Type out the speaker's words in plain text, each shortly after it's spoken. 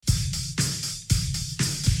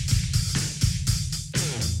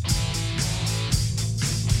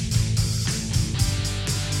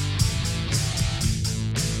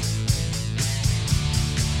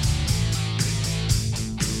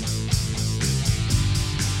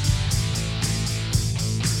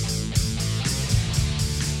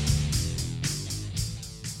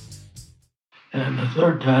the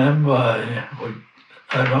third time, I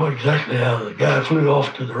know exactly how the guy flew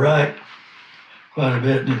off to the right quite a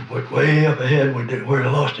bit and went way up ahead where they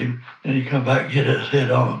lost him. Then he come back and hit us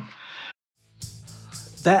head on.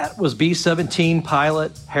 That was B-17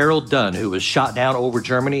 pilot Harold Dunn, who was shot down over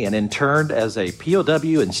Germany and interned as a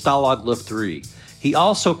POW in Stalag Luft 3. He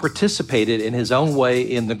also participated in his own way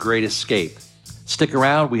in The Great Escape. Stick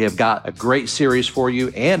around, we have got a great series for you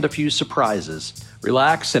and a few surprises.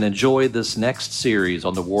 Relax and enjoy this next series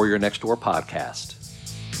on the Warrior Next Door podcast.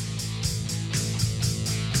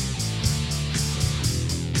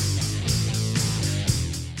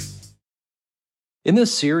 In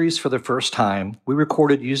this series, for the first time, we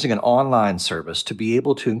recorded using an online service to be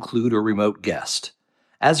able to include a remote guest.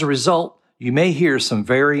 As a result, you may hear some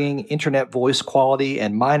varying internet voice quality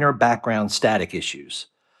and minor background static issues.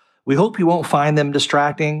 We hope you won't find them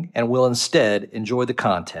distracting and will instead enjoy the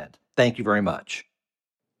content. Thank you very much.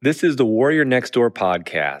 This is the Warrior Next Door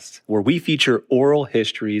podcast, where we feature oral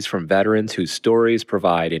histories from veterans whose stories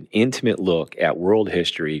provide an intimate look at world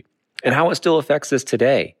history and how it still affects us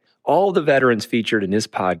today. All the veterans featured in this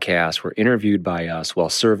podcast were interviewed by us while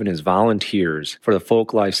serving as volunteers for the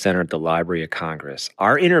Folk Life Center at the Library of Congress.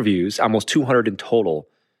 Our interviews, almost 200 in total,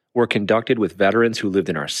 were conducted with veterans who lived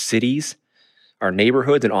in our cities, our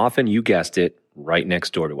neighborhoods, and often, you guessed it, right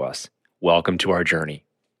next door to us. Welcome to our journey.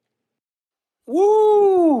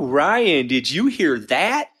 Woo! Ryan, did you hear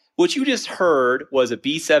that? What you just heard was a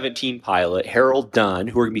B-17 pilot, Harold Dunn,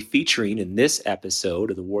 who we're going to be featuring in this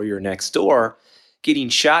episode of The Warrior Next Door, getting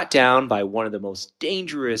shot down by one of the most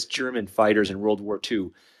dangerous German fighters in World War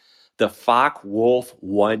II, the Focke-Wulf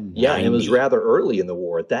 190. Yeah, and it was rather early in the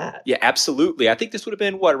war at that. Yeah, absolutely. I think this would have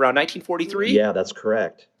been, around 1943? Yeah, that's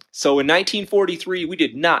correct. So in 1943, we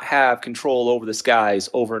did not have control over the skies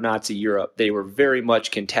over Nazi Europe. They were very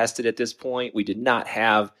much contested at this point. We did not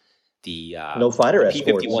have the no fighter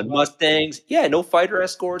P-51 escorts. Mustangs. Yeah, no fighter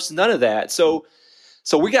escorts, none of that. So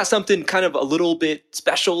we got something kind of a little bit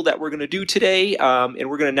special that we're going to do today, and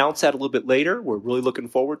we're going to announce that a little bit later. We're really looking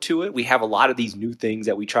forward to it. We have a lot of these new things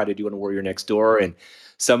that we try to do on Warrior Next Door, and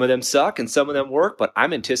some of them suck and some of them work, but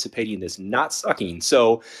I'm anticipating this not sucking.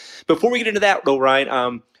 So before we get into that, though,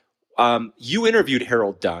 Ryan, you interviewed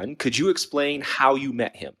Harold Dunn. Could you explain how you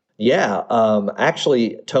met him? Yeah,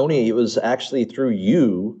 actually, Tony, it was actually through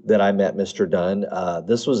you that I met Mr. Dunn.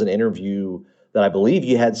 This was an interview that I believe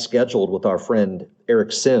you had scheduled with our friend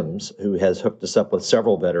Eric Sims, who has hooked us up with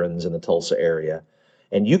several veterans in the Tulsa area.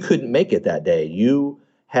 And you couldn't make it that day. You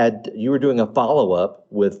were doing a follow-up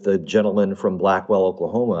with the gentleman from Blackwell,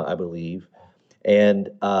 Oklahoma, I believe. And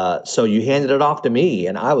so you handed it off to me,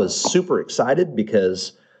 and I was super excited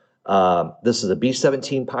because this is a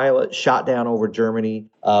B-17 pilot shot down over Germany.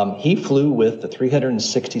 He flew with the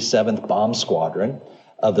 367th Bomb Squadron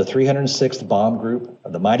of the 306th Bomb Group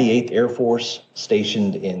of the Mighty 8th Air Force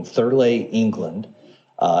stationed in Thurleigh, England.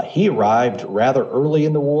 He arrived rather early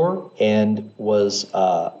in the war and was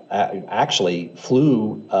actually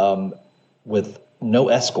flew with no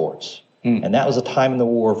escorts. And that was a time in the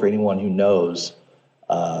war, for anyone who knows,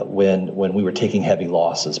 when we were taking heavy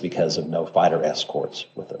losses because of no fighter escorts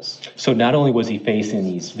with us. So not only was he facing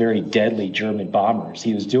these very deadly German bombers,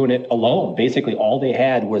 he was doing it alone. Basically, all they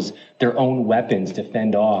had was their own weapons to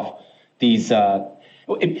fend off these.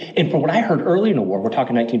 And from what I heard early in the war, we're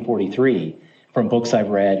talking 1943, from books I've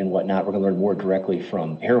read and whatnot, we're going to learn more directly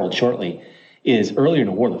from Harold shortly, is earlier in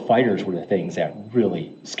the war, the fighters were the things that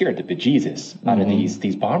really scared the bejesus out of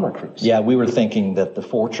these bomber crews. Yeah, we were thinking that the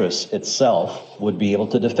fortress itself would be able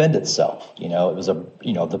to defend itself. It was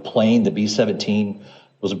the plane, the B-17,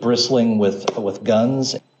 was bristling with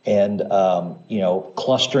guns, and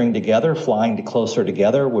clustering together, flying closer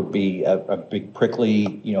together would be a big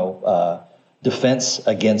prickly defense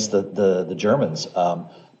against the Germans.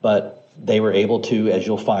 But they were able to, as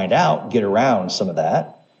you'll find out, get around some of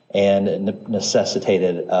that, and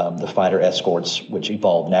necessitated the fighter escorts, which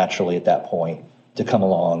evolved naturally at that point, to come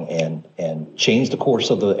along and change the course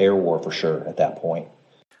of the air war for sure at that point.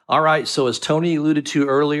 All right, so as Tony alluded to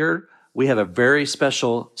earlier, we have a very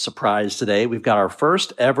special surprise today. We've got our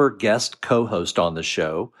first ever guest co-host on the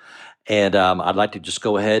show, and I'd like to just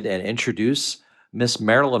go ahead and introduce Miss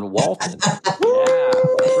Marilyn Walton.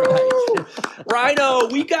 Rhino,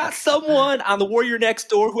 we got someone on the Warrior Next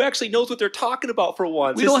Door who actually knows what they're talking about for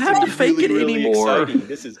once. We don't have to fake it anymore. Exciting.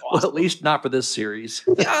 This is awesome. Well, at least not for this series.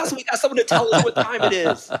 Yeah, so we got someone to tell us what time it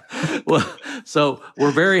is. Well, so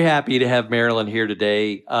we're very happy to have Marilyn here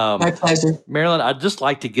today. My pleasure. Marilyn, I'd just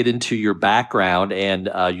like to get into your background and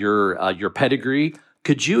your pedigree.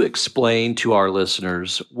 Could you explain to our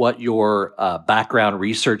listeners what your background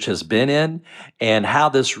research has been in and how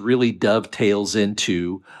this really dovetails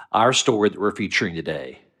into our story that we're featuring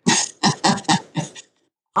today?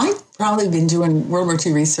 I've probably been doing World War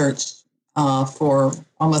II research for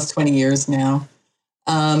almost 20 years now.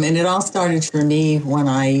 And it all started for me when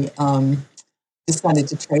I decided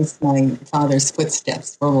to trace my father's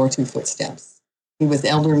footsteps, World War II footsteps. He was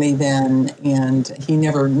elderly then, and he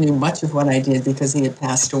never knew much of what I did because he had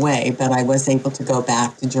passed away. But I was able to go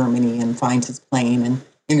back to Germany and find his plane and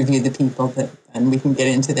interview the people and we can get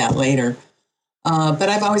into that later. But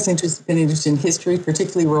I've always been interested in history,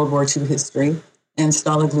 particularly World War II history and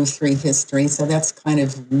Stalag Luft III history. So that's kind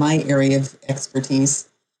of my area of expertise.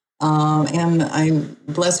 And I'm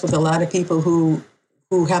blessed with a lot of people who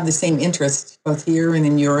have the same interest, both here and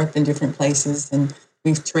in Europe and different places. And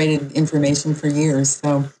we've traded information for years.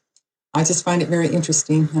 So I just find it very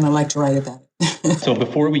interesting, and I like to write about it. So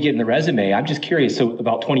before we get in the resume, I'm just curious. So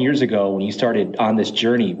about 20 years ago, when you started on this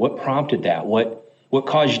journey, what prompted that? What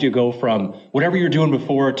caused you to go from whatever you were doing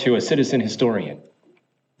before to a citizen historian?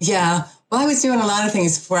 Yeah. Well, I was doing a lot of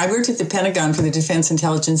things before. I worked at the Pentagon for the Defense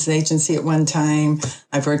Intelligence Agency at one time.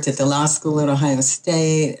 I've worked at the law school at Ohio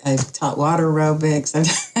State. I've taught water aerobics.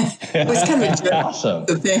 It was kind of a Awesome.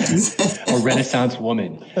 of things. A Renaissance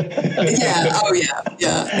woman. Yeah. Oh, yeah.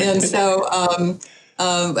 Yeah. And so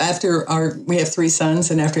we have three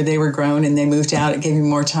sons, and after they were grown and they moved out, it gave me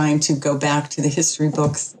more time to go back to the history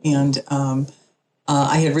books. And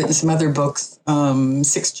I had written some other books,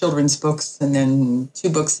 6 children's books, and then 2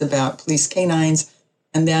 books about police canines.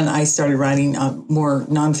 And then I started writing more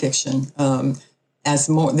nonfiction.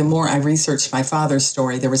 The more I researched my father's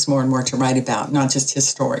story, there was more and more to write about, not just his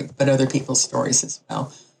story, but other people's stories as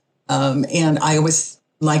well. And I always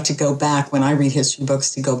like to go back, when I read history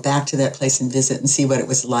books, to go back to that place and visit and see what it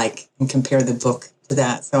was like and compare the book to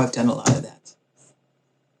that. So I've done a lot of that.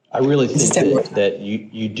 I really think that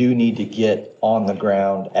you do need to get on the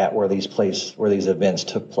ground at where these events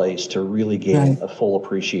took place to really gain a full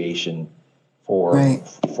appreciation for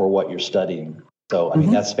what you're studying. So I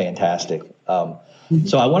mean that's fantastic.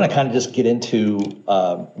 So I want to kind of just get into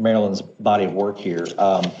Marilyn's body of work here.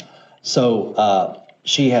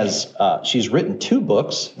 She's written 2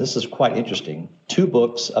 books. This is quite interesting. 2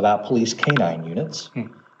 books about police canine units.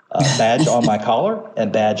 Badge on My Collar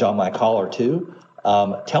and Badge on My Collar 2.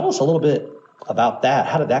 Tell us a little bit about that.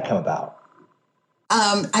 How did that come about?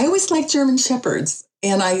 I always liked German Shepherds,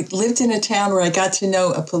 and I lived in a town where I got to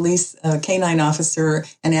know a police canine officer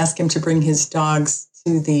and asked him to bring his dogs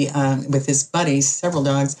to with his buddies, several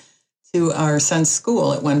dogs, to our son's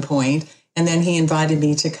school at one point. And then he invited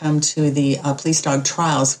me to come to the police dog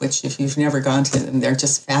trials, which if you've never gone to them, they're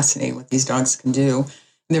just fascinating what these dogs can do. And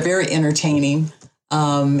they're very entertaining.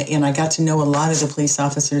 And I got to know a lot of the police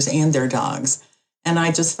officers and their dogs. And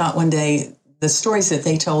I just thought one day the stories that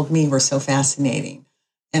they told me were so fascinating.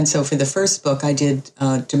 And so for the first book, I did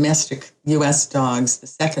domestic U.S. dogs. The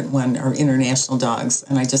second one are international dogs.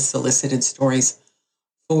 And I just solicited stories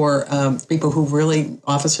for people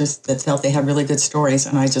officers that felt they had really good stories.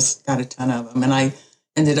 And I just got a ton of them. And I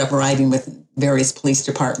ended up writing with various police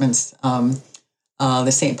departments.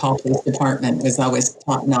 The St. Paul Police Department was always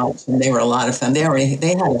top notch, and they were a lot of fun. They had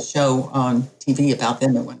a show on TV about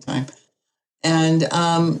them at one time. And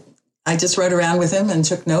I just rode around with him and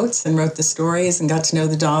took notes and wrote the stories and got to know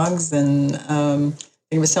the dogs. And I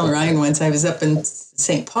was telling Ryan once, I was up in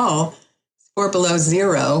St. Paul, 4 below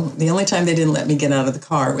zero. The only time they didn't let me get out of the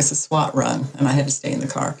car was a SWAT run, and I had to stay in the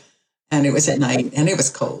car. And it was at night, and it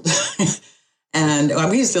was cold. And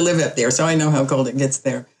we used to live up there, so I know how cold it gets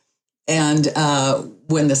there. And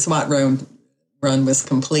when the SWAT run was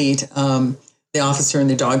complete, the officer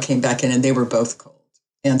and the dog came back in, and they were both cold.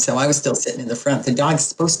 And so I was still sitting in the front. The dog's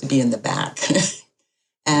supposed to be in the back.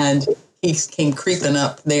 And he came creeping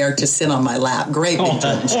up there to sit on my lap. Great big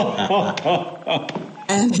German Shepherd.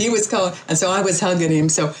 And he was cold. And so I was hugging him.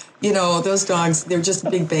 So, those dogs, they're just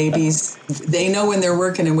big babies. They know when they're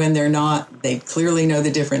working and when they're not. They clearly know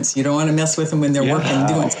the difference. You don't want to mess with them when they're working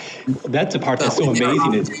doing something. That's the part that's so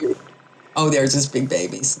amazing. They're just big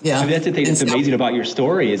babies. Yeah. I mean, that's the thing that's amazing about your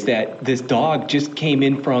story is that this dog just came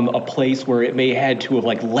in from a place where it may had to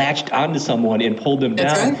have latched onto someone and pulled them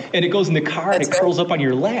down. Right. And it goes in the car and it curls up on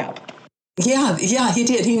your lap. Yeah, he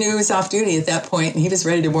did. He knew he was off duty at that point, and he was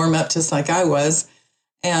ready to warm up just like I was.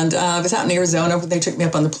 And I was out in Arizona. They took me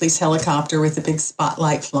up on the police helicopter with a big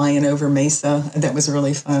spotlight flying over Mesa. That was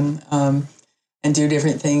really fun, and do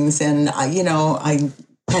different things. And, I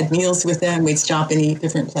had meals with them. We'd stop and eat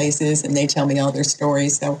different places, and they tell me all their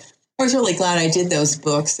stories. So I was really glad I did those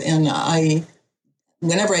books. And I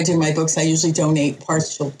whenever I do my books, I usually donate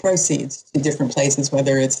partial proceeds to different places,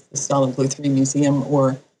 whether it's the Stalag Luft Museum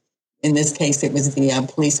or, in this case, it was the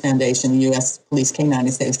Police Foundation, the U.S. Police Canine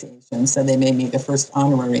Association. So they made me the first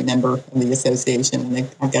honorary member of the association, and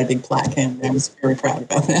I've got a big plaque, and I was very proud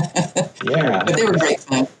about that. Yeah. But they were great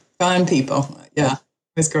fun people. Yeah, it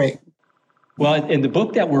was great. Well, in the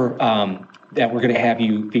book that we're going to have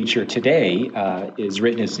you feature today is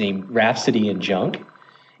written as named Rhapsody and Junk.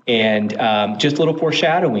 And just a little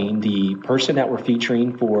foreshadowing, the person that we're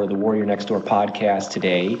featuring for the Warrior Next Door podcast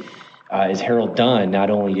today is Harold Dunn. Not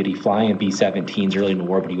only did he fly in B-17s early in the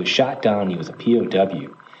war, but he was shot down. He was a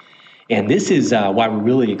POW. And this is why we're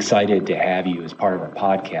really excited to have you as part of our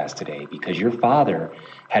podcast today, because your father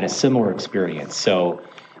had a similar experience. So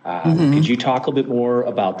could you talk a little bit more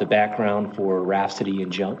about the background for Rhapsody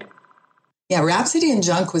and Junk? Yeah, Rhapsody and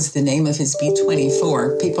Junk was the name of his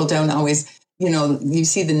B-24. People don't always... you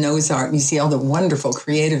see the nose art, and you see all the wonderful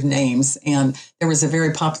creative names. And there was a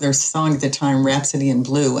very popular song at the time, Rhapsody in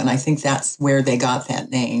Blue, and I think that's where they got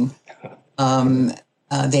that name.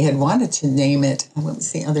 They had wanted to name it, what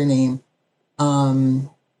was the other name?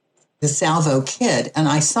 The Salvo Kid. And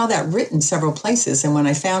I saw that written several places. And when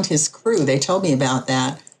I found his crew, they told me about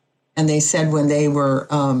that. And they said when they were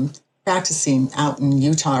practicing out in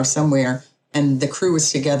Utah or somewhere, and the crew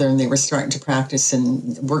was together and they were starting to practice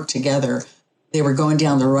and work together, they were going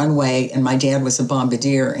down the runway, and my dad was a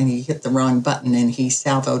bombardier, and he hit the wrong button, and he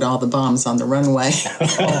salvoed all the bombs on the runway. So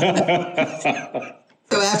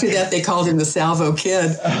after that, they called him the Salvo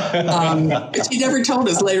Kid. But he never told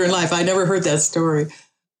us later in life. I never heard that story.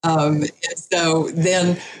 And so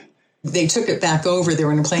then they took it back over. They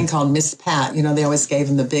were in a plane called Miss Pat. They always gave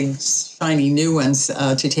them the big, shiny new ones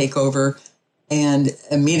to take over. And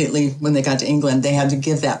immediately when they got to England, they had to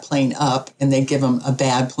give that plane up, and they'd give them a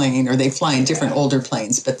bad plane, or they'd fly in different older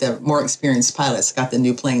planes. But the more experienced pilots got the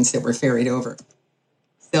new planes that were ferried over.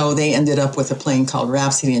 So they ended up with a plane called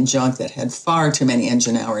Rhapsody and Junk that had far too many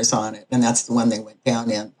engine hours on it. And that's the one they went down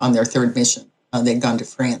in on their third mission. They'd gone to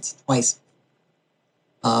France twice,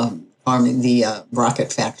 farming the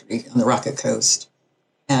rocket factory on the rocket coast.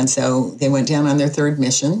 And so they went down on their third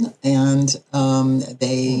mission, and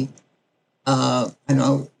they... I don't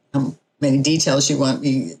know how many details you want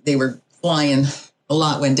me. They were flying, a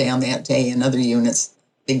lot went down that day in other units,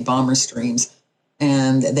 big bomber streams,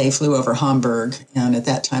 and they flew over Hamburg. And at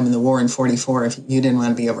that time in the war in 44, if you didn't want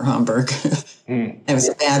to be over Hamburg, it was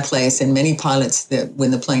a bad place. And many pilots that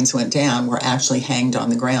when the planes went down were actually hanged on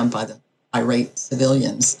the ground by the irate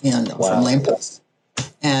civilians from lampposts.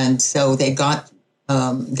 And so they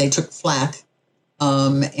took flak.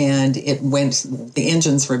 And the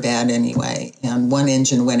engines were bad anyway. And one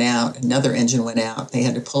engine went out, another engine went out. They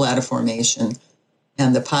had to pull out of formation.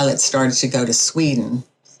 And the pilot started to go to Sweden,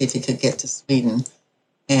 see if he could get to Sweden.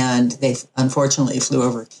 And they unfortunately flew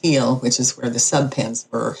over Kiel, which is where the sub-pens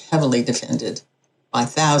were heavily defended by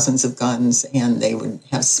thousands of guns. And they would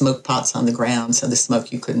have smoke pots on the ground, so the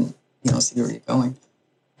smoke you couldn't, see where you're going.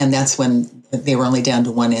 And that's when they were only down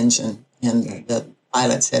to one engine. And the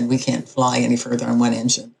pilot said, we can't fly any further on one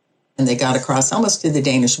engine. And they got across almost to the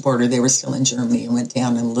Danish border. They were still in Germany, and went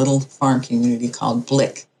down in a little farm community called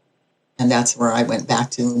Blick. And that's where I went back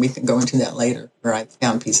to, and we can go into that later, where I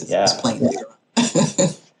found pieces of this plane later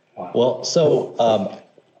on. Well, so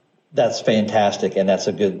that's fantastic, and that's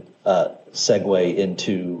a good segue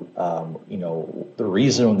into, the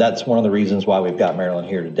reason. That's one of the reasons why we've got Marilyn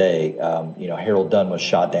here today. Harold Dunn was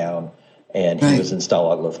shot down, and he was in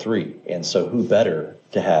Stalag Luft 3. And so who better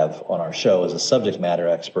to have on our show as a subject matter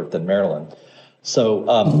expert than Marilyn? So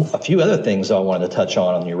a few other things I wanted to touch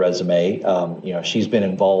on your resume. She's been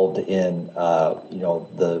involved in,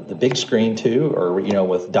 the big screen too, or,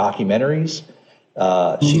 with documentaries.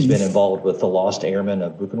 She's been involved with The Lost Airmen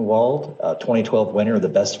of Buchenwald, 2012 winner of the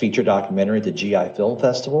Best Feature Documentary at the GI Film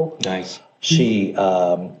Festival. Nice. She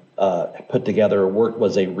put together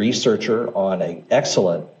was a researcher on an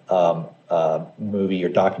excellent movie or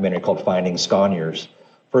documentary called Finding Sconiers,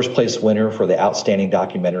 first place winner for the outstanding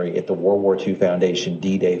documentary at the World War II Foundation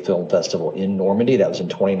D-Day Film Festival in Normandy. That was in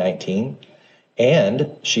 2019. And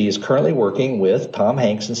she is currently working with Tom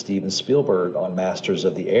Hanks and Steven Spielberg on Masters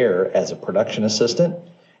of the Air as a production assistant.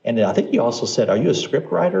 And I think you also said, are you a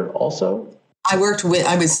script writer also? I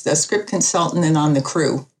was a script consultant and on the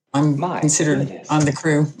crew. I'm considered on the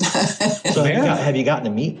crew. So have you gotten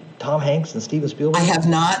to meet Tom Hanks and Steven Spielberg? I have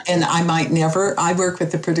not, and I might never. I work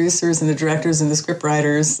with the producers and the directors and the script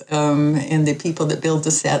writers and the people that build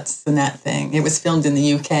the sets and that thing. It was filmed in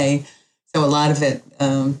the UK, so a lot of it,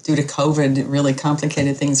 due to COVID, it really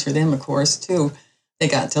complicated things for them, of course, too. They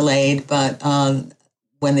got delayed, but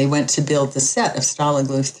when they went to build the set of Stalag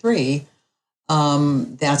Luft 3,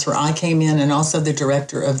 that's where I came in, and also the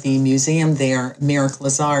director of the museum there, Merrick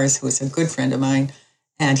Lazars, who is a good friend of mine,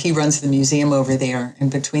 and he runs the museum over there.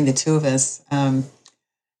 And between the two of us,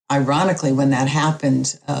 ironically, when that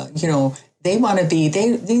happened, they want to be,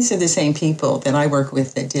 these are the same people that I work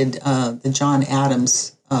with that did the John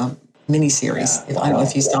Adams miniseries. I don't know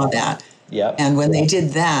if you saw that. Yeah. And when they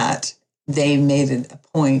did that, they made it a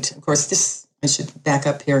point. Of course, I should back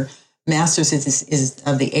up here. Masters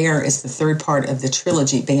of the Air is the third part of the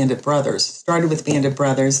trilogy, Band of Brothers. Started with Band of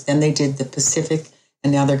Brothers, then they did the Pacific,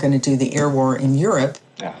 and now they're going to do the air war in Europe,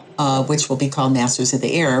 which will be called Masters of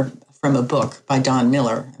the Air, from a book by Don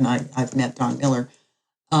Miller, and I've met Don Miller.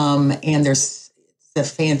 And there's a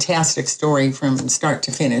fantastic story from start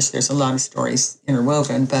to finish. There's a lot of stories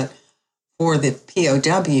interwoven, but for the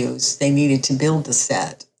POWs, they needed to build the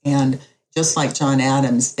set. And just like John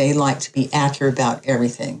Adams, they like to be accurate about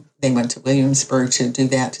everything. They went to Williamsburg to do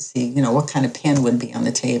that, to see, what kind of pen would be on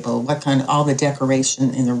the table, what kind of, all the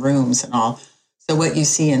decoration in the rooms and all. So what you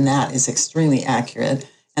see in that is extremely accurate,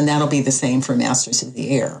 and that'll be the same for Masters of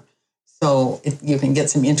the Air. So you can get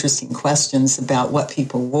some interesting questions about what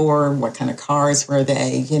people wore, what kind of cars were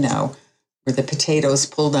they, were the potatoes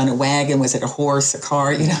pulled on a wagon? Was it a horse, a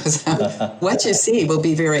car? So what you see will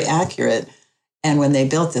be very accurate. And when they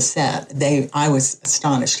built the set, I was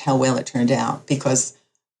astonished how well it turned out, because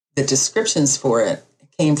the descriptions for it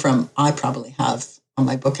came from, I probably have on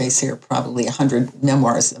my bookcase here, probably 100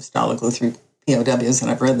 memoirs of Stalag Luft 3 POWs,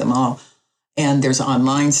 and I've read them all. And there's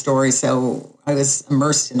online stories, so I was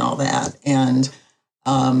immersed in all that. And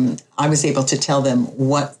I was able to tell them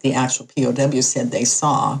what the actual POW said they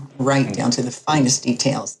saw, right down to the finest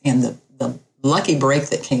details. And the lucky break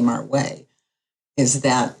that came our way is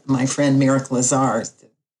that my friend Merrick Lazar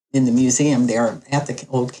in the museum there at the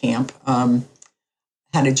old camp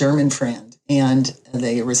had a German friend. And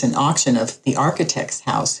there was an auction of the architect's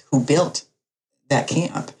house who built that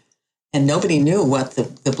camp. And nobody knew what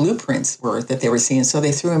the blueprints were that they were seeing, so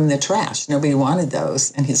they threw them in the trash. Nobody wanted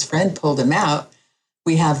those, and his friend pulled them out.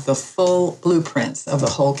 We have the full blueprints of the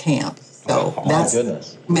whole camp. So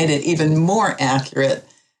that's made it even more accurate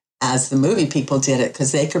as the movie people did it,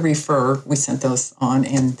 because they could refer, we sent those on,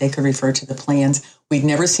 and they could refer to the plans. We'd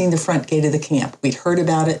never seen the front gate of the camp. We'd heard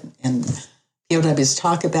about it, and POWs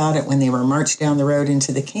talk about it when they were marched down the road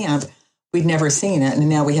into the camp. We'd never seen it, and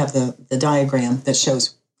now we have the diagram that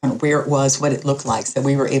shows kind of where it was, what it looked like. So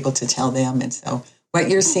we were able to tell them. And so what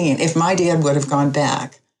you're seeing, if my dad would have gone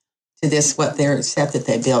back to this, what their set that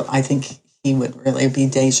they built, I think he would really be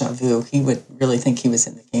deja vu. He would really think he was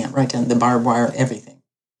in the camp, right down the barbed wire, everything.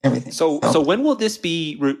 So when will this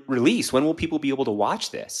be released? When will people be able to watch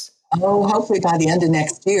this? Oh, hopefully by the end of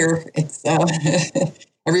next year. It's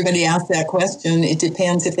everybody asks that question. It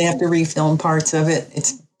depends if they have to refilm parts of it.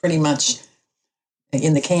 It's pretty much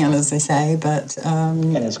in the can, as they say, but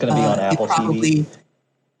and it's going to be on Apple TV.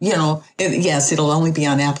 Yes, it'll only be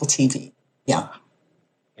on Apple TV. Yeah.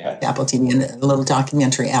 Apple TV, and a little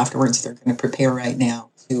documentary afterwards. They're going to prepare right now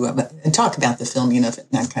to talk about the filming of it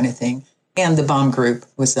and that kind of thing. And the bomb group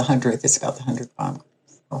was the 100th. It's about the 100th bomb group.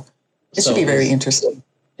 So it should be very interesting.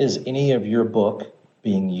 Is any of your book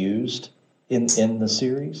being used in the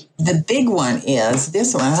series? The big one is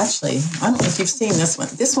this one. Actually, I don't know if you've seen this one.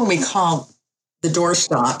 This one we call the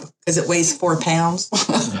doorstop because it weighs 4 pounds.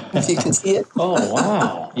 If you can see it. Oh,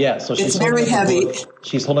 wow. Yeah, so it's very heavy.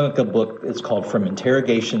 She's holding up a book. It's called From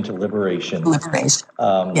Interrogation to Liberation.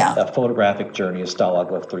 A photographic journey of Stalag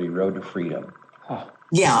Luft 3, Road to Freedom. Huh.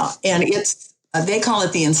 Yeah, and it's they call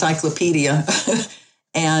it the encyclopedia.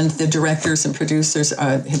 And the directors and producers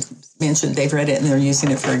have mentioned they've read it and they're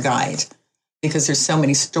using it for a guide because there's so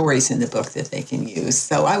many stories in the book that they can use.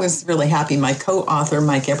 So I was really happy. My co-author,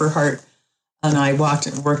 Mike Eberhardt, and I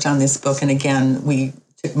worked on this book. And again, we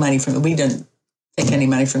took money we didn't take any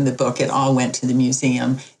money from the book. It all went to the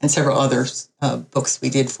museum and several other books we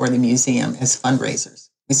did for the museum as fundraisers.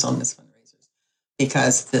 We sold them as fundraisers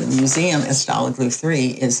because the museum as Stalag Luft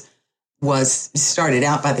 3 was started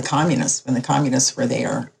out by the communists when the communists were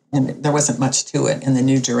there. And there wasn't much to it. And the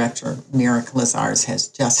new director, Merrick Lazars, has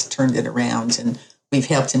just turned it around. And we've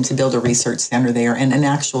helped him to build a research center there and an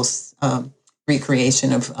actual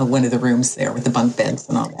recreation of one of the rooms there with the bunk beds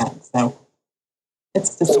and all that.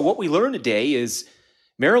 So what we learned today is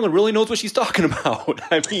Marilyn really knows what she's talking about.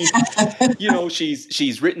 I mean,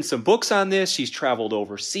 she's written some books on this. She's traveled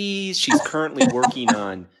overseas. She's currently working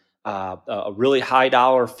on a really high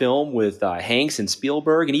dollar film with Hanks and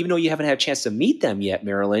Spielberg. And even though you haven't had a chance to meet them yet,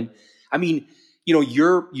 Marilyn, I mean,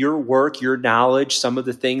 your work, your knowledge, some of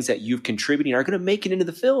the things that you've contributed are going to make it into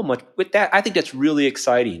the film. With that, I think that's really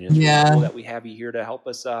exciting. It's really cool that we have you here to help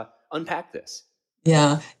us unpack this.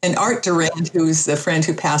 Yeah. And Art Durand, who's the friend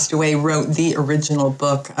who passed away, wrote the original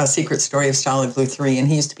book, A Secret Story of Stalag Luft 3, and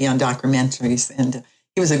he used to be on documentaries, and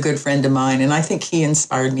he was a good friend of mine, and I think he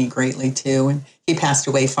inspired me greatly too. And he passed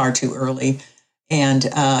away far too early, and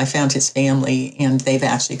I found his family, and they've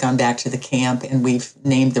actually gone back to the camp, and we've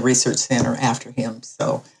named the research center after him.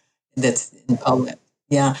 So that's in Poland.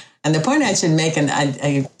 Yeah. And the point I should make, and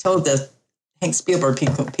I told the Hank Spielberg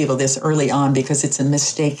people this early on because it's a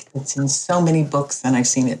mistake that's in so many books, and I've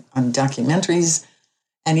seen it on documentaries,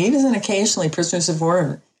 and even occasionally prisoners of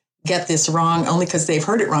war get this wrong only because they've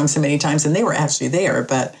heard it wrong so many times, and they were actually there.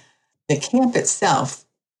 But the camp itself,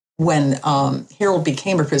 when Harold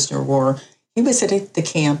became a prisoner of war, he was at the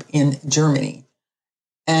camp in Germany.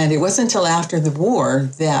 And it wasn't until after the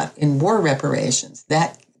war that in war reparations,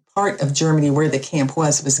 that part of Germany where the camp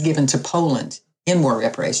was given to Poland in war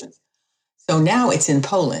reparations. So now it's in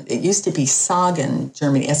Poland. It used to be Sagen,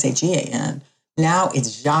 Germany, Sagan. Now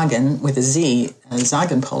it's Jagen with a Z,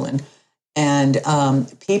 Sagen, Poland. And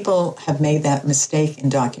people have made that mistake in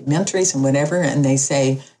documentaries and whatever, and they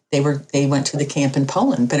say they went to the camp in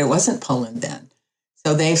Poland, but it wasn't Poland then.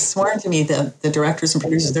 So they've sworn to me, the directors and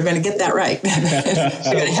producers, they're going to get that right.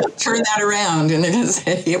 They're going to have to turn that around, and they're going to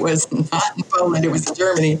say it was not in Poland, it was in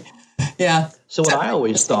Germany. Yeah. So what I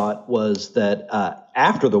always thought was that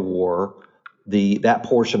after the war, that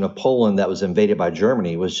portion of Poland that was invaded by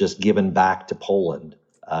Germany was just given back to Poland,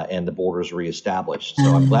 and the borders reestablished.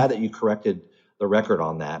 So I'm glad that you corrected the record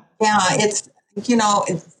on that. Yeah, it's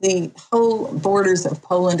the whole borders of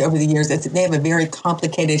Poland over the years. They have a very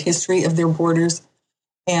complicated history of their borders.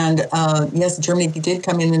 And yes, Germany did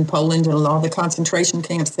come in Poland, and all the concentration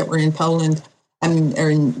camps that were in Poland.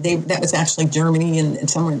 That was actually Germany, and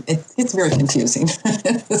somewhere it's very confusing.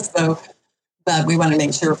 So, but we want to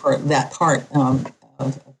make sure for that part of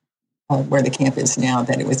where the camp is now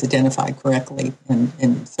that it was identified correctly,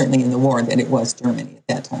 and certainly in the war that it was Germany at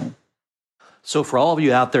that time. So for all of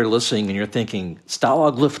you out there listening and you're thinking,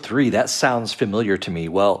 Stalag Luft 3, that sounds familiar to me.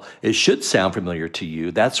 Well, it should sound familiar to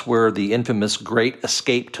you. That's where the infamous Great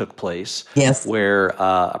Escape took place. Yes. Where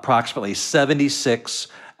approximately 76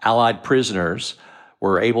 Allied prisoners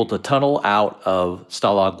were able to tunnel out of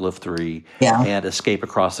Stalag Luft 3 and escape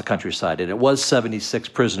across the countryside. And it was 76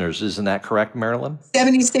 prisoners. Isn't that correct, Marilyn?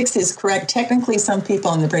 76 is correct. Technically, some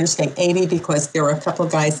people in the British say 80 because there were a couple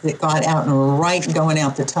of guys that got out and were right going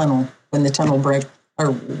out the tunnel when the tunnel broke,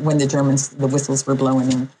 or when the whistles were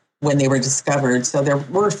blowing and when they were discovered. So there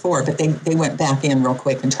were 4, but they went back in real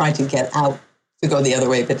quick and tried to get out to go the other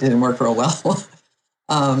way, but it didn't work real well.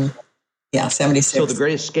 76. So The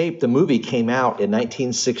Great Escape, the movie came out in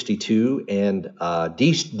 1962 and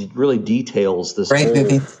really details this whole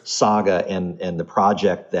movie saga and the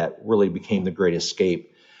project that really became The Great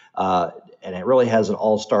Escape. And it really has an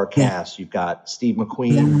all-star cast. You've got Steve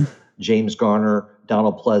McQueen, James Garner,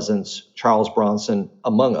 Donald Pleasance, Charles Bronson,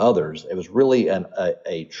 among others. It was really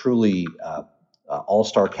a truly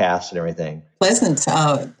all-star cast and everything.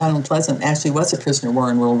 Donald Pleasance actually was a prisoner of war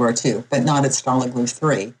in World War II, but not at Stalag Luft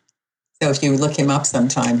 3. So if you look him up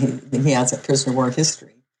sometime, he has a prisoner of war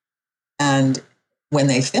history. And when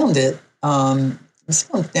they filmed it, it was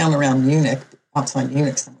filmed down around Munich, outside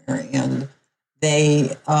Munich somewhere, and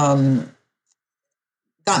they got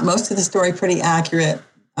most of the story pretty accurate.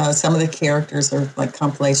 Some of the characters are like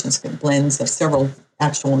compilations, blends of several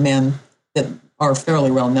actual men that are fairly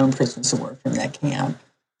well-known prisoners of war from that camp.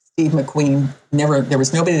 Steve McQueen, there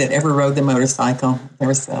was nobody that ever rode the motorcycle. There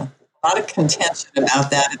was a lot of contention about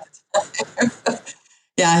that at the time.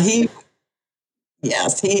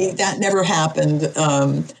 That never happened.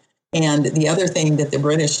 And the other thing that the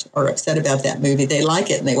British are upset about that movie, they like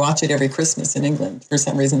it and they watch it every Christmas in England. For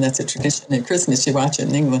some reason, that's a tradition at Christmas, you watch it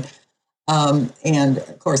in England. And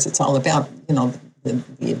of course, it's all about,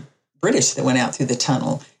 the British that went out through the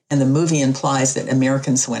tunnel. And the movie implies that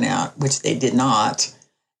Americans went out, which they did not.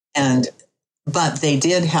 But they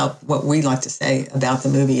did help. What we like to say about the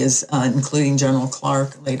movie is, including General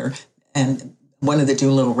Clark later, and one of the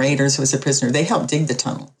Doolittle Raiders who was a prisoner, they helped dig the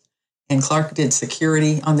tunnel. And Clark did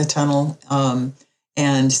security on the tunnel.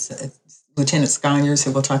 And Lieutenant Sconyers,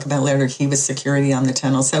 who we'll talk about later, he was security on the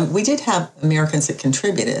tunnel. So we did have Americans that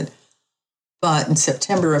contributed. But in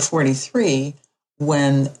September of 1943,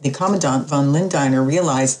 when the Commandant von Lindiner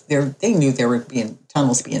realized they knew there were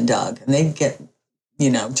tunnels being dug, and they'd get,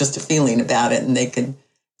 just a feeling about it, and they could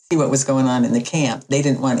see what was going on in the camp. They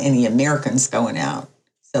didn't want any Americans going out,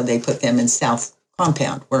 so they put them in South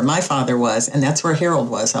compound where my father was, and that's where Harold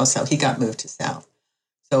was also. He got moved to South.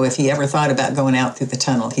 So if he ever thought about going out through the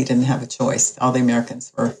tunnel, he didn't have a choice. All the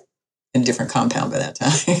Americans were in a different compound by that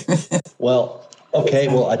time. Well, okay.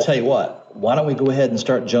 Well, I tell you what. Why don't we go ahead and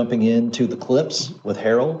start jumping into the clips with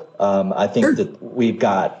Harold? I think that we've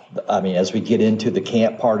got. I mean, as we get into the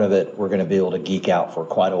camp part of it, we're going to be able to geek out for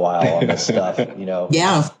quite a while on this stuff.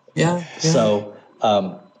 Yeah. So,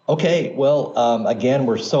 okay. Well, again,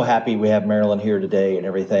 we're so happy we have Marilyn here today and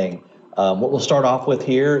everything. What we'll start off with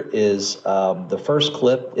here is the first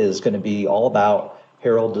clip is going to be all about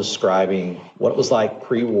Harold describing what it was like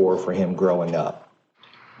pre-war for him growing up.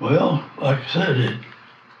 Well, like I said,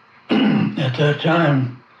 at that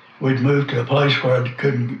time, we'd moved to a place where I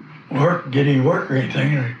couldn't get any work or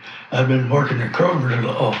anything. I'd been working at Kroger's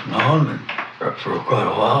off and on for quite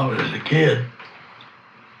a while as a kid.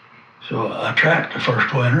 So I tracked the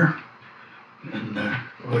first winter, and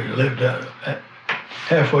we lived out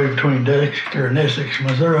halfway between Dexter and Essex,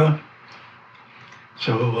 Missouri.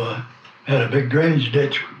 So had a big drainage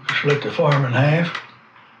ditch, split the farm in half.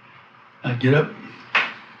 I'd get up,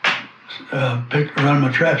 run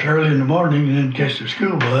my traps early in the morning, and then catch the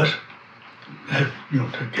school bus. That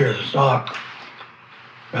took care of the stock.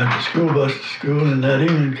 Ride the school bus to school, and that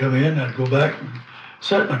evening come in, I'd go back and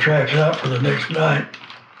set my traps out for the next night.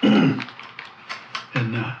 And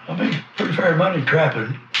I made pretty fair money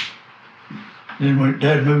trapping. Then when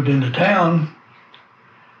Dad moved into town,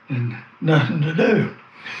 and nothing to do.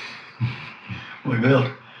 We built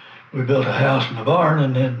a house and a barn,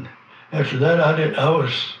 and then after that I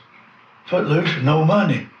was footloose with no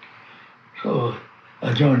money. So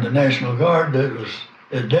I joined the National Guard that was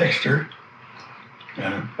at Dexter.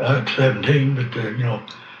 I was 17, but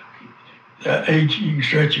that age, you can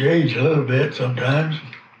stretch your age a little bit sometimes.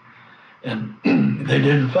 And they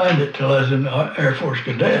didn't find it till I was in the Air Force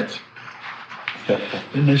Cadets.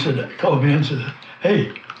 And they called me and said,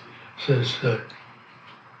 "Hey," says,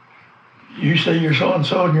 "you say you're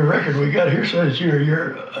so-and-so in your record we got here says you're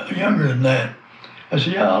younger than that." I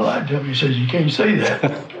said, "Yeah, I lied to him." He says, "You can't say that."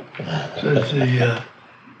 Says the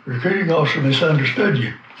recruiting officer misunderstood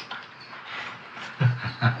you.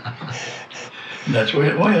 And that's where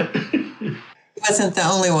it went. He wasn't the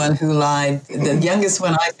only one who lied. The youngest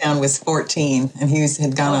one I found was 14, and he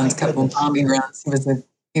had gone on a couple of bombing runs.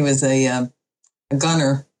 He was a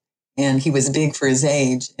gunner, and he was big for his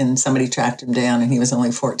age, and somebody tracked him down, and he was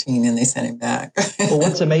only 14, and they sent him back. Well,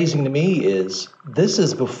 what's amazing to me is this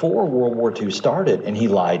is before World War II started, and he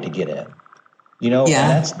lied to get in.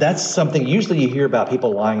 And that's something usually you hear about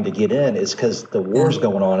people lying to get in is because the war's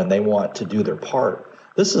going on and they want to do their part.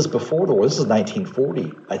 This is before the war. This is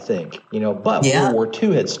 1940, I think. But World War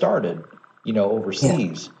II had started,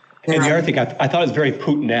 overseas. Yeah. And the other thing, I thought it was very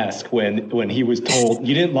Putin-esque when he was told,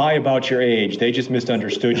 "You didn't lie about your age, they just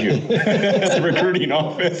misunderstood you." At the recruiting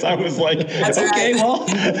office, I was like, okay, well,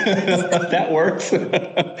 that works.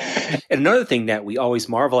 And another thing that we always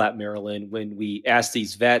marvel at, Marilyn, when we ask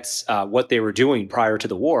these vets what they were doing prior to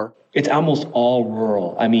the war. It's almost all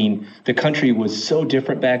rural. I mean, the country was so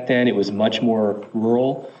different back then. It was much more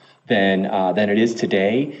rural than it is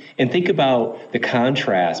today. And think about the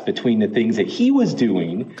contrast between the things that he was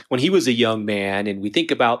doing when he was a young man, and we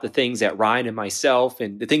think about the things that Ryan and myself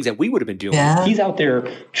and the things that we would have been doing. Yeah. He's out there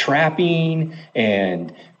trapping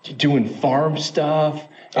and doing farm stuff.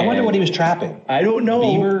 I wonder what he was trapping. I don't know.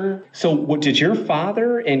 Beaver. So what did your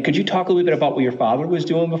father, and could you talk a little bit about what your father was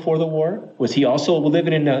doing before the war? Was he also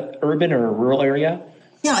living in an urban or a rural area?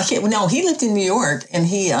 Yeah, he lived in New York, and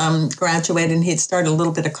he graduated, and he had started a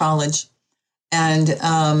little bit of college, and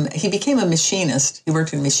he became a machinist. He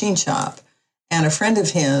worked in a machine shop, and a friend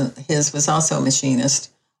of his was also a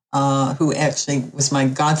machinist, who actually was my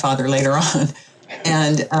godfather later on,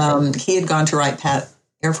 and he had gone to Wright-Patt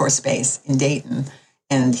Air Force Base in Dayton,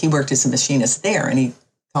 and he worked as a machinist there, and he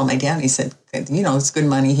called my dad, and he said, it's good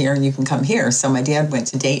money here, and you can come here. So my dad went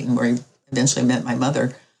to Dayton, where he eventually met my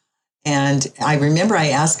mother. And I remember I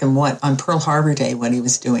asked him on Pearl Harbor Day what he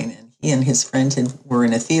was doing. And he and his friend were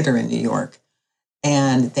in a theater in New York.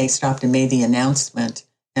 And they stopped and made the announcement.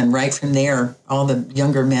 And right from there, all the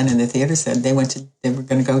younger men in the theater said they were going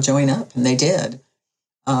to go join up. And they did.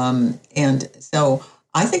 And so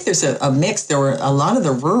I think there's a mix. There were a lot of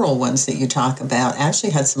the rural ones that you talk about actually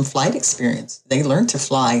had some flight experience. They learned to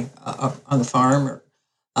fly on the farm.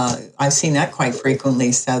 I've seen that quite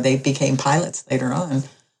frequently. So they became pilots later on.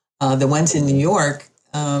 The ones in New York,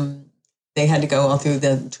 they had to go all through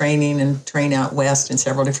the training and train out west in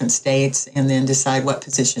several different states and then decide what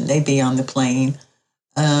position they'd be on the plane.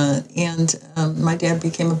 And my dad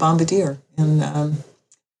became a bombardier. And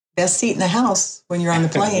best seat in the house when you're on the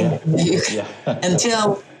plane.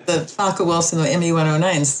 Until the Fokker-Wilson, the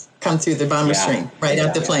ME-109s come through the bomber stream right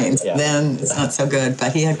out the planes. Then it's not so good,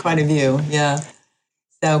 but he had quite a view.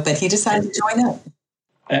 So, but he decided to join up.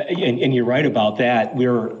 And you're right about that.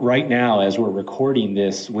 We're right now, as we're recording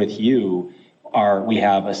this with you, we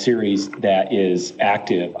have a series that is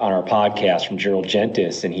active on our podcast from Gerald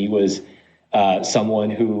Gentis, and he was someone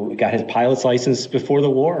who got his pilot's license before the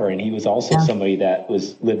war, and he was also somebody that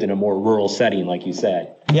lived in a more rural setting, like you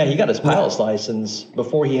said. Yeah, he got his pilot's license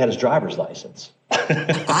before he had his driver's license.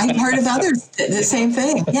 I've heard of others, the same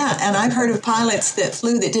thing. Yeah, and I've heard of pilots that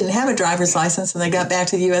flew that didn't have a driver's license, and they got back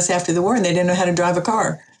to the U.S. after the war, and they didn't know how to drive a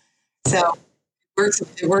car. So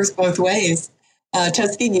it works both ways.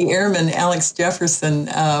 Tuskegee Airman Alex Jefferson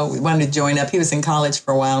wanted to join up. He was in college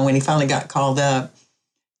for a while, and when he finally got called up,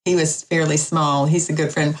 he was fairly small. He's a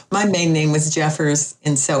good friend. My maiden name was Jeffers,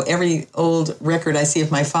 and so every old record I see of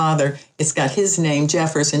my father, it's got his name,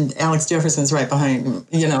 Jeffers, and Alex Jefferson's right behind him,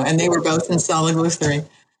 and they were both in Stalag Luft 3.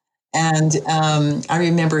 And I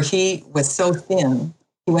remember he was so thin,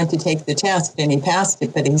 he went to take the test, and he passed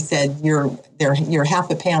it, but he said, you're half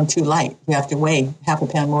a pound too light. You have to weigh half a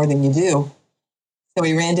pound more than you do. So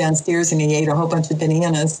he ran downstairs, and he ate a whole bunch of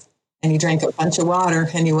bananas, and he drank a bunch of water,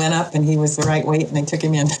 and he went up, and he was the right weight, and they took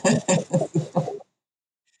him in.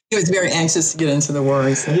 He was very anxious to get into the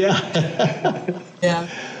war. So. Yeah,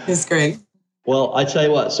 it was great. Well, I tell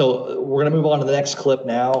you what, so we're going to move on to the next clip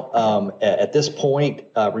now. At this point,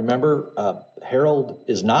 remember, Harold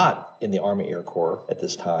is not in the Army Air Corps at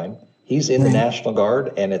this time. He's in the National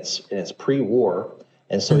Guard, and it's pre-war.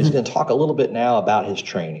 And so he's going to talk a little bit now about his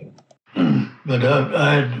training. But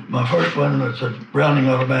I had my first one was a Browning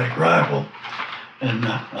automatic rifle, and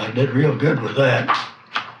I did real good with that.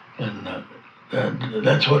 And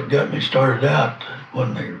that's what got me started out.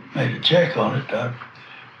 When they made a check on it, I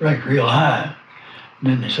ranked real high. And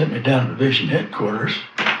then they sent me down to division headquarters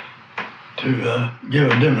to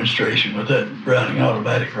give a demonstration with that Browning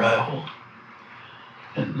automatic rifle.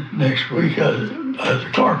 And next week I was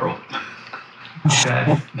a corporal.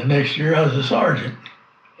 The next year I was a sergeant.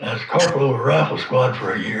 I was corporal over rifle squad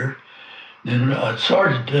for a year. Then I was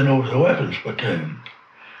sergeant then over the weapons platoon.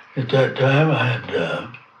 At that time I had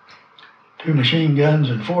 2 machine guns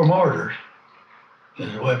and 4 mortars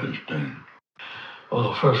as a weapons platoon.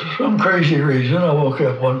 Well, for some crazy reason, I woke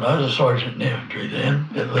up one night. I was a sergeant in infantry then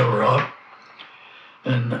at Little Rock.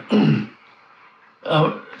 And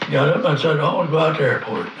I got up and I said, I want to go out to the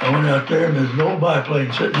airport. I went out there, and there's an old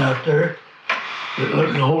biplane sitting out there. It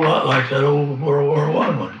looked a whole lot like that old World War I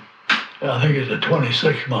one. I think it's a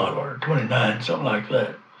 26 model or 29, something like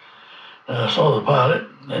that. And I saw the pilot,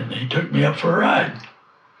 and he took me up for a ride.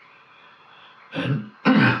 And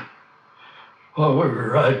while we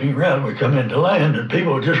were riding around, we come into land, and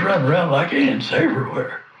people were just running around like ants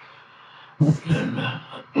everywhere. And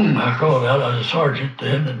I crawled out. I was a sergeant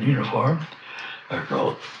then in uniform. I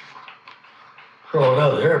crawled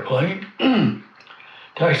out of the airplane.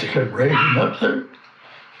 Taxi came raging up there.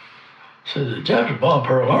 Said the Japs bombed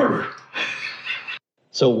Pearl Harbor.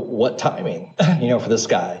 So what timing, for this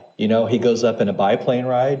guy? He goes up in a biplane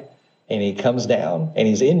ride, and he comes down, and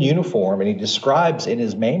he's in uniform, and he describes in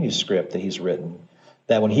his manuscript that he's written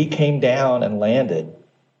that when he came down and landed,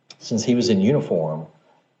 since he was in uniform,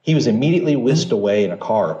 he was immediately whisked away in a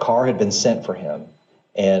car. A car had been sent for him,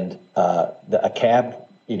 and a cab,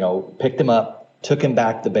 picked him up, took him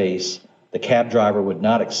back to base. The cab driver would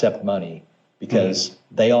not accept money because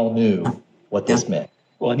they all knew what this meant.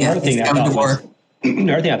 Well, and another thing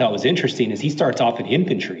I thought was interesting is he starts off in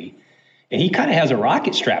infantry, and he kind of has a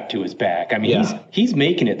rocket strapped to his back. I mean, he's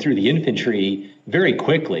making it through the infantry very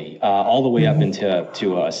quickly, all the way up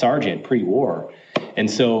into a sergeant pre-war. And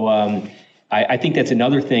so I think that's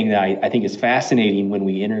another thing that I think is fascinating when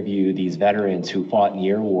we interview these veterans who fought in the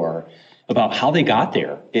air war about how they got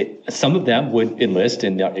there. Some of them would enlist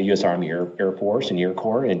in the U.S. Army Air Force and Air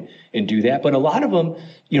Corps and do that. But a lot of them,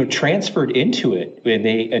 transferred into it when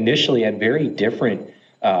they initially had very different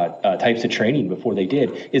types of training before they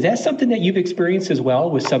did. Is that something that you've experienced as well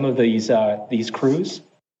with some of these crews?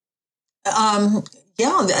 Yeah,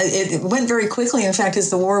 it went very quickly. In fact, as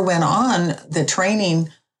the war went on, the training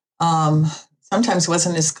sometimes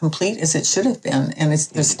wasn't as complete as it should have been. And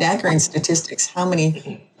there's staggering statistics how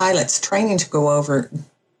many pilots training to go over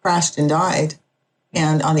crashed and died.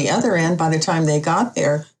 And on the other end, by the time they got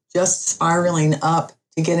there, just spiraling up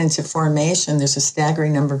to get into formation, there's a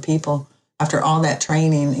staggering number of people after all that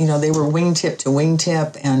training. They were wingtip to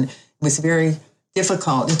wingtip, and it was very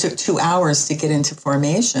difficult. It took 2 hours to get into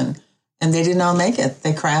formation, and they did not make it.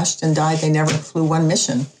 They crashed and died. They never flew one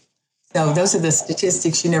mission. So those are the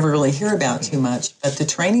statistics you never really hear about too much. But the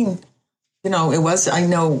training, I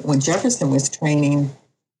know when Jefferson was training,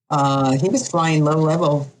 he was flying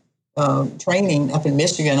low-level training up in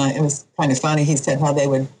Michigan. It was kind of funny. He said how they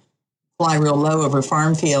would fly real low over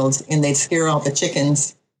farm fields, and they'd scare all the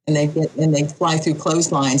chickens, and they'd fly through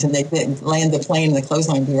clotheslines, and they'd land the plane, and the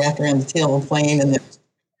clothesline would be wrapped around the tail of the plane, and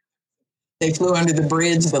they flew under the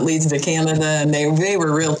bridge that leads to Canada, and they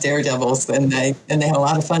were real daredevils, and they had a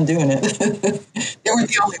lot of fun doing it. They weren't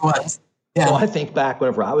the only ones. Yeah. Well, I think back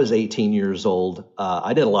whenever I was 18 years old,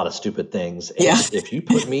 I did a lot of stupid things. And if you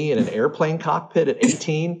put me in an airplane cockpit at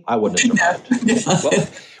 18, I wouldn't have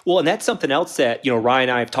survived. Well, and that's something else that, Ryan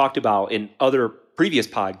and I have talked about in other previous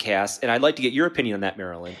podcasts, and I'd like to get your opinion on that,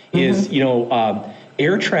 Marilyn. Is,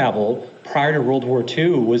 air travel prior to World War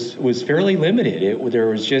II was fairly limited. There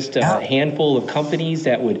was just a handful of companies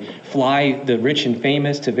that would fly the rich and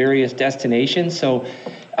famous to various destinations. So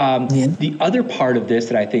the other part of this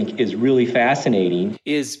that I think is really fascinating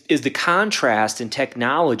is the contrast in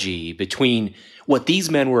technology between what these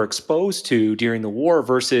men were exposed to during the war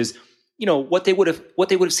versus what they would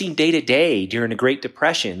have seen day to day during the Great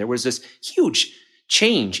Depression. There was this huge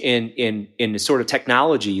change in the sort of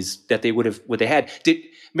technologies that they had.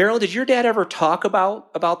 Marilyn, did your dad ever talk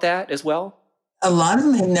about that as well? A lot of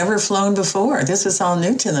them had never flown before. This was all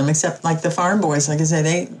new to them, except like the farm boys. Like I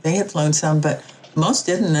say, they had flown some, but most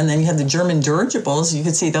didn't. And then you had the German dirigibles. You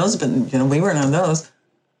could see those, but we weren't on those.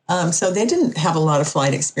 So they didn't have a lot of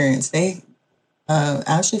flight experience. They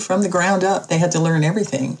actually, from the ground up, they had to learn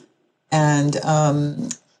everything. And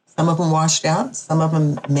some of them washed out, some of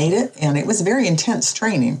them made it, and it was very intense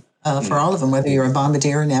training for all of them, whether you're a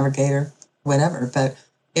bombardier, navigator, whatever. But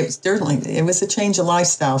it was a change of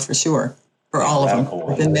lifestyle for sure for all of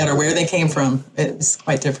them. It didn't matter where they came from; it was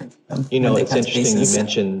quite different for them. It's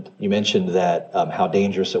interesting. You mentioned that how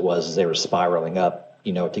dangerous it was as they were spiraling up,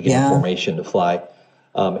 to get in formation to fly.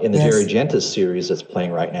 In the Jerry Gentis series that's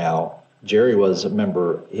playing right now, Jerry was a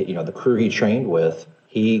member. The crew he trained with.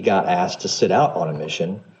 He got asked to sit out on a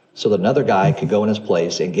mission so that another guy could go in his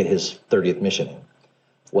place and get his 30th mission in.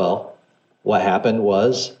 Well, what happened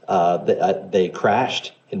was they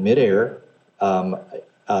crashed in midair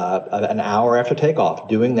an hour after takeoff,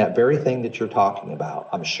 doing that very thing that you're talking about,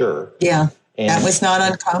 I'm sure. Yeah, and that was not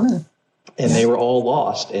uncommon. And they were all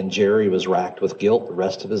lost, and Jerry was racked with guilt the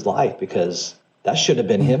rest of his life because that should have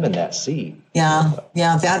been him in that seat. Yeah,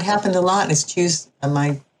 that happened a lot.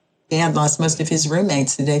 My dad lost most of his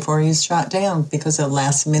roommates the day before he was shot down because of a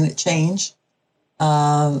last-minute change.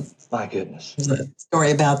 My goodness. There's a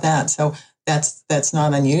story about that. So that's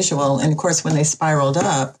not unusual. And, of course, when they spiraled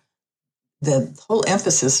up, the whole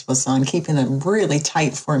emphasis was on keeping a really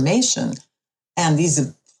tight formation. And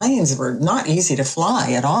these planes were not easy to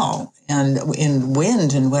fly at all. And in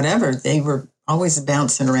wind and whatever, they were always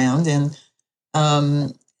bouncing around. And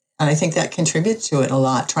I think that contributed to it a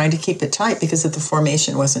lot, trying to keep it tight because if the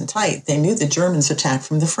formation wasn't tight, they knew the Germans attacked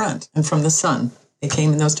from the front and from the sun. They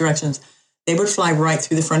came in those directions. They would fly right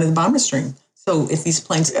through the front of the bomber stream. So if these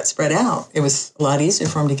planes got spread out, it was a lot easier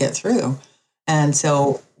for them to get through. And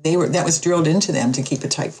so that was drilled into them to keep a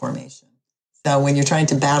tight formation. So when you're trying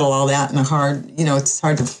to battle all that in it's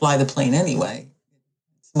hard to fly the plane anyway.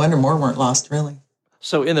 It's a wonder more weren't lost, really.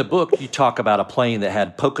 So in the book, you talk about a plane that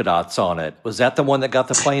had polka dots on it. Was that the one that got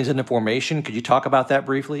the planes into formation? Could you talk about that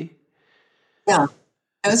briefly? Yeah.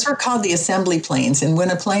 Those were called the assembly planes. And when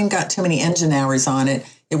a plane got too many engine hours on it,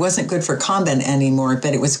 it wasn't good for combat anymore,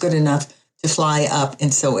 but it was good enough to fly up.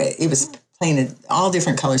 And so it was painted all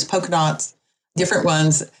different colors, polka dots, different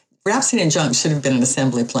ones. Rhapsody and Junk should have been an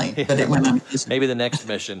assembly plane, but it went on. Maybe the next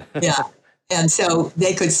mission. Yeah. And so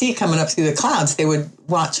they could see coming up through the clouds, they would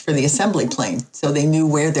watch for the assembly plane. So they knew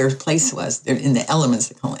where their place was. They're in the elements,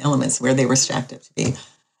 they call it elements, where they were stacked up to be.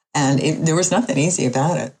 And there was nothing easy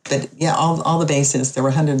about it. But yeah, all the bases, there were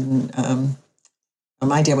 100,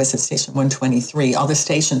 my dad was at station 123. All the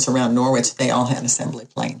stations around Norwich, they all had assembly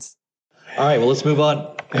planes. All right, well, let's move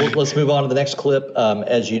on. Let's move on to the next clip.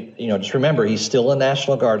 As just remember, he's still in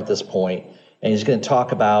National Guard at this point, and he's going to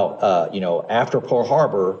talk about, after Pearl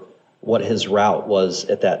Harbor, what his route was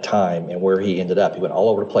at that time and where he ended up. He went all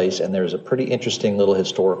over the place, and there's a pretty interesting little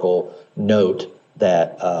historical note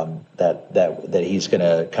that he's going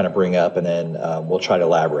to kind of bring up, and then we'll try to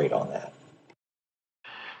elaborate on that.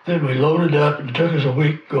 Then we loaded up, and it took us a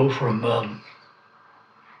week to go from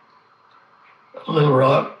Little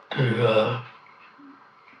Rock to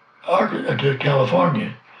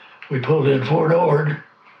California. We pulled in Fort Ord.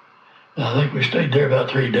 I think we stayed there about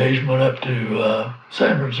 3 days and went up to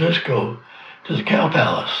San Francisco to the Cow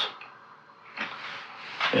Palace.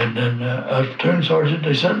 And then I was platoon sergeant.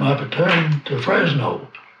 They sent my platoon to Fresno.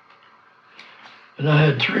 And I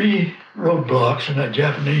had 3 roadblocks in that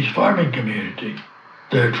Japanese farming community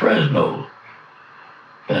there at Fresno.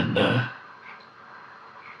 And I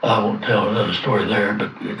won't tell another story there,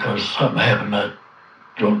 but because something happened, I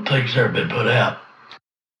don't think it's ever been put out.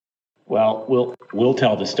 Well, we'll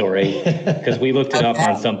tell the story because we looked it up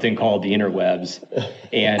on something called the interwebs,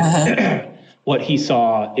 and what he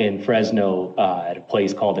saw in Fresno at a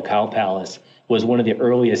place called the Cow Palace was one of the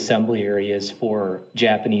early assembly areas for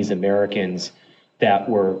Japanese Americans that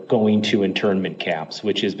were going to internment camps,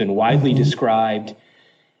 which has been widely described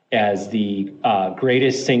as the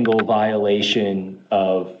greatest single violation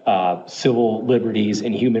of civil liberties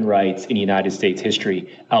and human rights in United States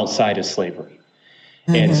history outside of slavery.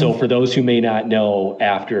 And so for those who may not know,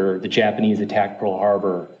 after the Japanese attacked Pearl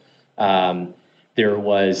Harbor, there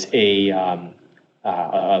was a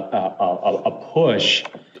push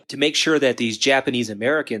to make sure that these Japanese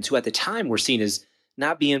Americans, who at the time were seen as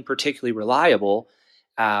not being particularly reliable,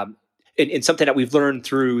 and something that we've learned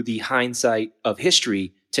through the hindsight of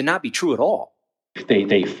history to not be true at all.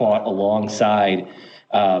 They fought alongside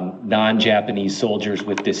non-Japanese soldiers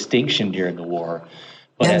with distinction during the war.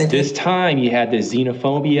 But at this time, you had the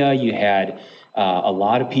xenophobia, you had a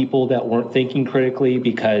lot of people that weren't thinking critically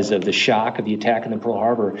because of the shock of the attack on Pearl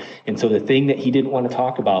Harbor. And so the thing that he didn't want to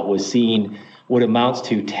talk about was seeing what amounts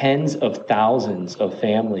to tens of thousands of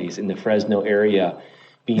families in the Fresno area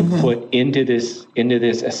being put into this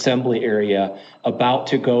assembly area, about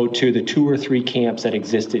to go to the 2 or 3 camps that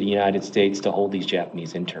existed in the United States to hold these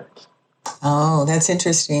Japanese interns. Oh, that's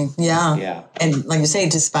interesting. Yeah. Yeah. And like you say,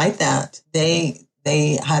 despite that, they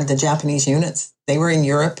had the Japanese units. They were in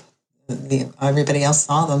Europe. Everybody else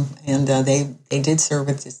saw them, and they did serve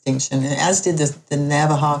with distinction, as did the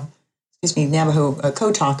Navajo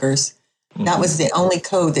code talkers. That was the only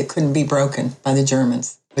code that couldn't be broken by the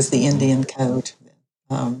Germans, was the Indian code.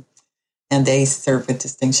 And they served with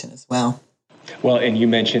distinction as well. Well, and you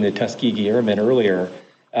mentioned the Tuskegee Airmen earlier.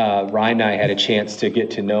 Ryan and I had a chance to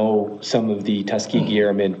get to know some of the Tuskegee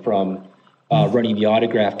Airmen from running the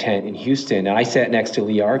autograph tent in Houston. And I sat next to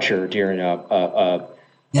Lee Archer during a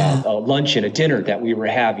luncheon, a dinner that we were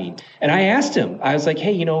having. And I asked him, I was like,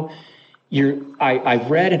 hey,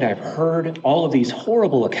 I've read and I've heard all of these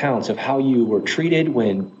horrible accounts of how you were treated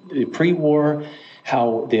when pre-war,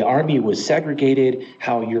 how the Army was segregated,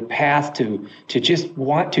 how your path to just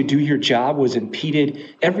want to do your job was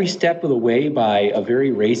impeded every step of the way by a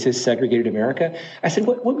very racist, segregated America. I said,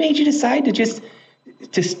 what made you decide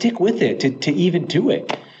to stick with it, to even do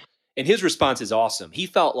it? And his response is awesome. He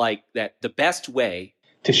felt like that the best way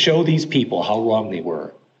to show these people how wrong they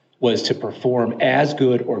were was to perform as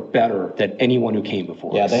good or better than anyone who came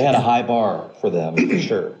before us. Yeah, they had a high bar for them, for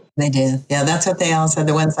sure. They did. Yeah, that's what they all said.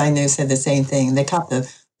 The ones I knew said the same thing. They caught the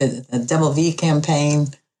WWII campaign,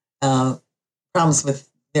 problems with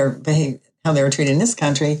their behavior, how they were treated in this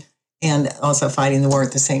country, and also fighting the war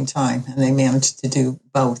at the same time. And they managed to do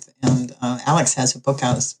both. And Alex has a book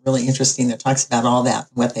out that's really interesting that talks about all that,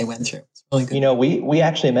 what they went through. It's really good. We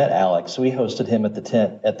actually met Alex. We hosted him at the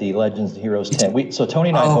tent, at the Legends and Heroes tent. So Tony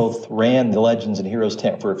and I both ran the Legends and Heroes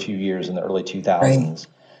tent for a few years in the early 2000s. Right.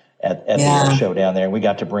 At the air show down there, and we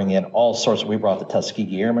got to bring in all sorts. We brought the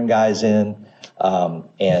Tuskegee Airmen guys in,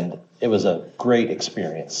 and it was a great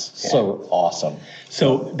experience. Yeah. So awesome.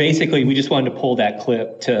 So basically, we just wanted to pull that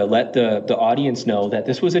clip to let the audience know that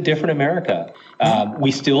this was a different America.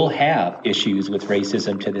 We still have issues with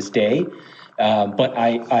racism to this day, but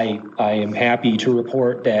I am happy to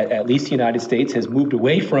report that at least the United States has moved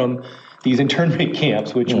away from these internment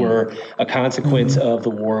camps, which were a consequence of the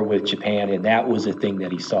war with Japan, and that was a thing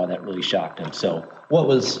that he saw that really shocked him. So what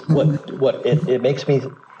it makes me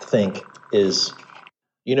think is,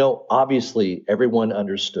 obviously everyone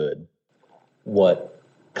understood what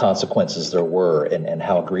consequences there were and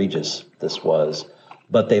how egregious this was,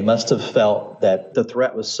 but they must have felt that the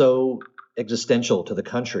threat was so existential to the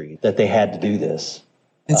country that they had to do this.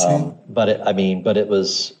 That's right. But it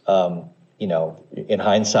was. In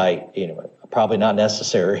hindsight, probably not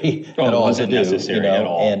necessary at all to do. At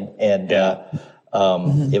all.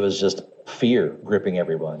 It was just fear gripping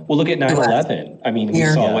everyone. Well, look at 9/11. I mean, we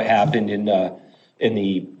saw what happened in the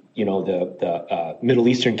Middle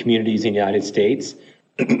Eastern communities in the United States,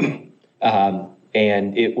 and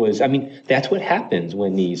it was. I mean, that's what happens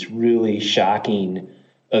when these really shocking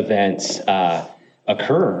events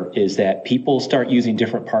occur, is that people start using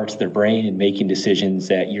different parts of their brain and making decisions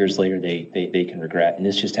that years later they can regret. And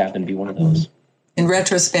this just happened to be one of those. In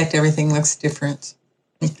retrospect, everything looks different.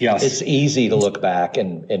 Yes. It's easy to look back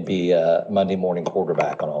and be a Monday morning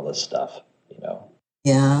quarterback on all this stuff,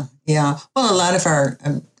 Yeah, yeah. Well, a lot of our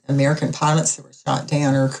American pilots that were shot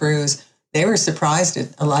down or crews, they were surprised at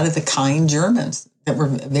a lot of the kind Germans that were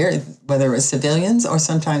very, whether it was civilians or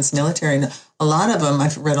sometimes military. And a lot of them,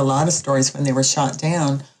 I've read a lot of stories when they were shot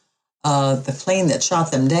down. The plane that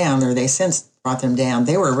shot them down, or they since brought them down,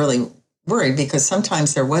 they were really worried because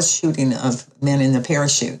sometimes there was shooting of men in the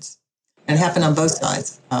parachutes. And it happened on both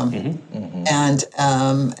sides. And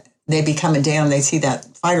they'd be coming down, they'd see that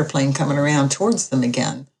fighter plane coming around towards them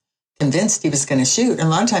again, convinced he was going to shoot. And a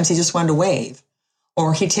lot of times he just wanted to wave,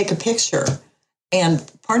 or he'd take a picture. And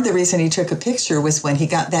part of the reason he took a picture was when he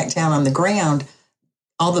got back down on the ground,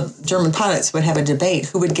 all the German pilots would have a debate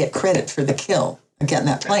who would get credit for the kill of getting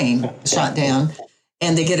that plane shot down.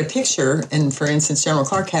 And they get a picture. And for instance, General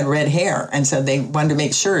Clark had red hair. And so they wanted to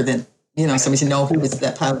make sure that, somebody said, no, who was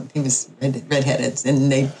that pilot? He was redheaded. And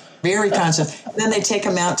they very conscious. Then they'd take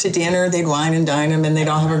him out to dinner. They'd wine and dine him, and they'd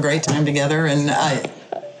all have a great time together. And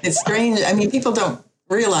it's strange. I mean, people don't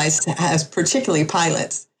realize, as particularly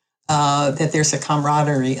pilots, that there's a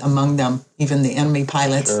camaraderie among them, even the enemy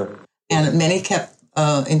pilots. Sure. And many kept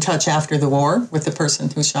in touch after the war with the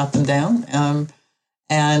person who shot them down.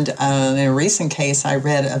 And in a recent case, I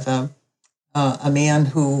read of a man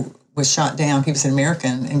who was shot down. He was an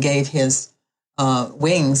American and gave his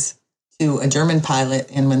wings to a German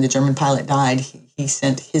pilot, and when the German pilot died, he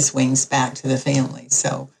sent his wings back to the family.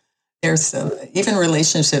 So there's even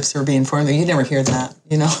relationships are being formed. You never hear that,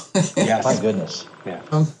 Yeah, my goodness. Yeah.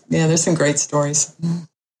 There's some great stories.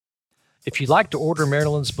 If you'd like to order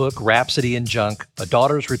Marilyn's book, Rhapsody in Junk, A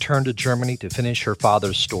Daughter's Return to Germany to Finish Her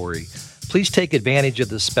Father's Story, please take advantage of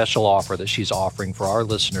this special offer that she's offering for our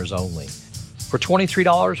listeners only. For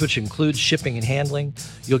 $23, which includes shipping and handling,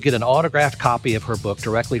 you'll get an autographed copy of her book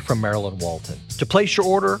directly from Marilyn Walton. To place your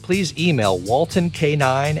order, please email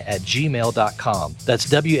waltonk9@gmail.com. That's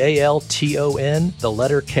WALTON, the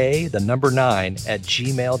letter K, the number 9,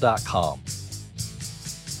 @gmail.com.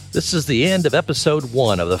 This is the end of episode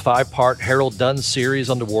 1 of the 5-part Harold Dunn series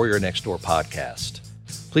on the Warrior Next Door podcast.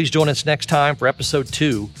 Please join us next time for episode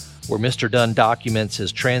 2, where Mr. Dunn documents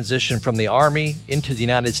his transition from the Army into the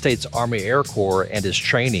United States Army Air Corps and his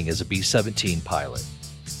training as a B-17 pilot.